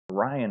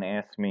Ryan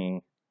asked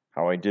me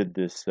how I did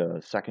this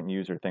second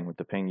user thing with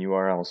the ping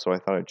URL, so I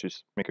thought I'd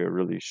just make a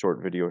really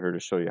short video here to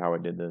show you how I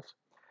did this.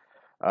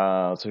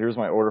 So here's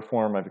my order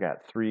form. I've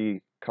got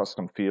 3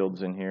 custom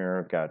fields in here.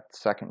 I've got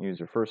second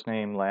user first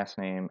name, last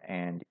name,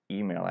 and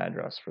email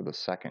address for the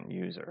second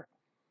user.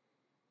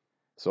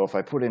 So if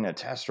I put in a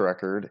test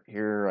record,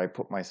 here I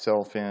put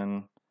myself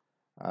in,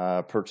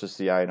 purchase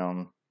the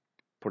item,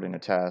 put in a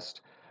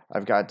test.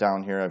 I've got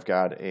down here, I've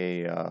got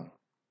a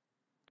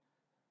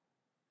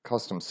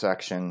custom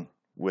section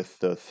with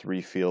the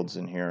 3 fields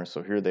in here.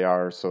 So here they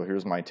are. So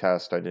here's my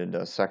test. I did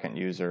a second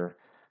user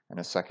and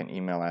a second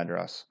email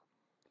address.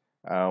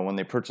 When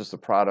they purchase the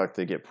product,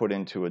 they get put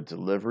into a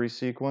delivery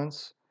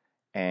sequence.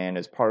 And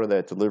as part of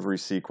that delivery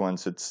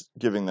sequence, it's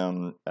giving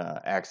them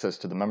access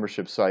to the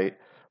membership site,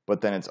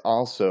 but then it's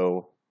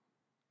also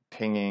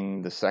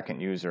pinging the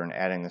second user and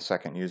adding the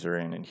second user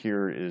in. And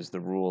here is the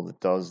rule that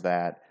does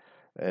that.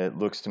 It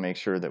looks to make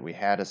sure that we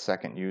had a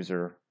second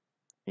user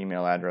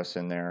email address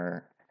in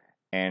there,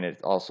 and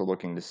it's also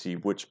looking to see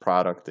which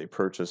product they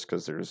purchased,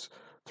 because there's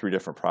 3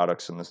 different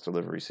products in this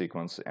delivery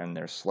sequence and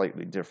they're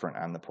slightly different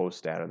on the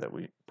post data that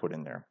we put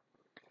in there.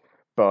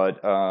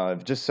 But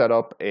I've just set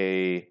up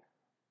a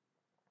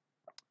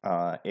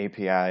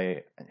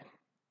API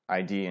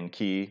ID and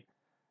key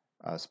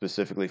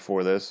specifically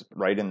for this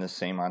right in the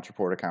same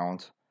Ontraport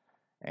account,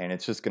 and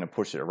it's just going to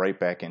push it right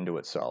back into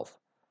itself.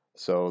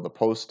 So the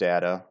post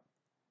data,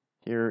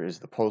 here is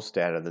the post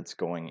data that's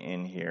going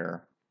in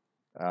here.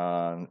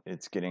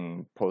 It's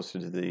getting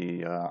posted to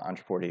the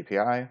Ontraport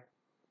API,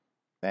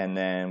 and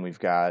then we've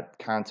got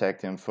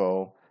contact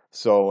info.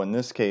 So in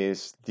this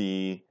case,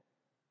 the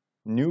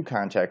new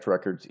contact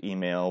records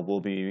email will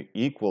be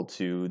equal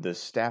to the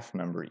staff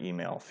member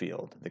email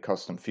field, the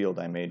custom field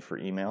I made for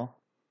email.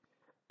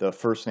 The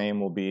first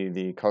name will be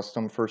the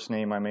custom first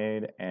name I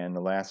made, and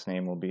the last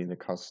name will be the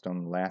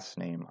custom last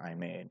name I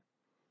made.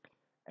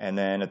 And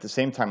then at the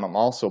same time, I'm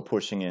also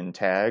pushing in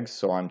tags,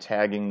 so I'm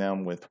tagging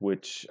them with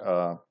which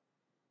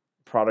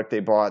product they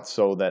bought,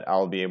 so that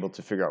I'll be able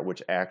to figure out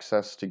which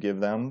access to give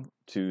them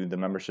to the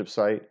membership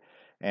site.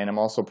 And I'm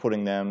also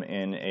putting them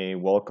in a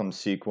welcome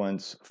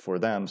sequence for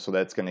them, so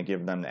that's going to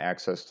give them the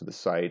access to the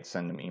site,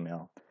 send them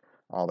email,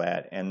 all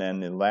that. And then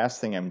the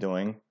last thing I'm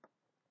doing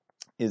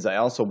is I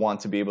also want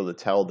to be able to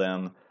tell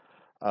them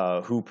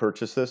who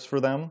purchased this for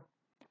them.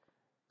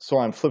 So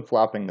I'm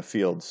flip-flopping the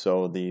fields.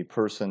 So the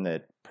person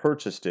that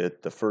purchased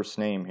it, the first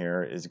name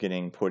here, is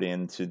getting put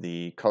into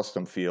the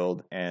custom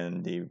field,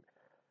 and the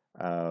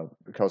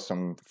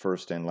custom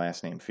first and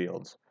last name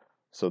fields,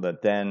 so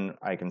that then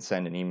I can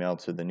send an email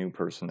to the new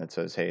person that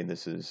says, hey,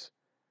 this is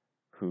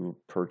who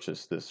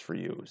purchased this for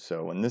you.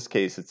 So in this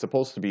case, it's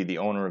supposed to be the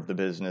owner of the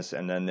business,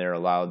 and then they're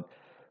allowed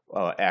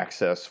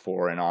access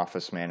for an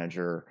office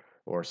manager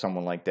or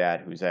someone like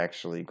that who's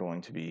actually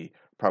going to be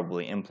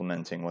probably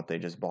implementing what they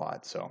just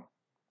bought. So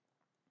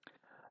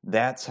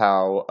that's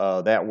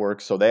how that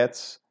works. So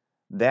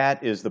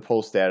that is the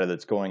post data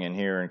that's going in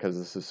here, and because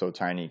this is so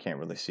tiny, you can't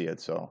really see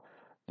it. So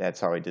that's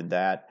how I did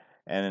that.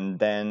 And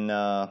then,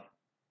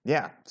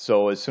 yeah,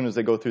 so as soon as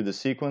they go through the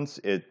sequence,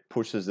 it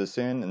pushes this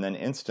in, and then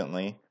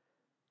instantly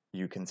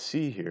you can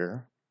see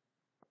here,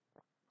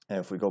 and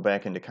if we go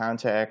back into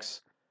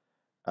contacts,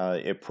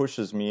 it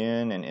pushes me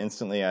in, and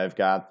instantly I've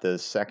got the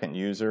second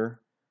user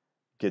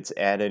gets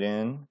added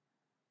in,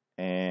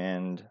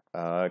 and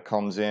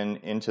comes in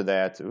into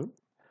that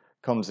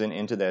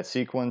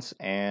sequence,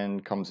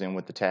 and comes in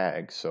with the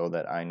tag, so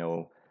that I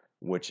know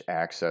which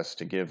access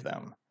to give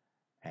them.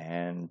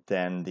 And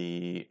then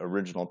the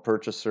original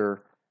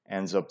purchaser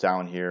ends up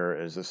down here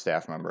as a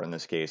staff member in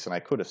this case. And I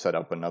could have set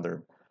up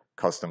another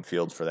custom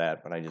field for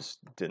that, but I just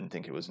didn't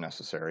think it was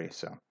necessary.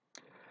 So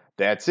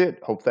that's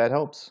it. Hope that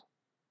helps.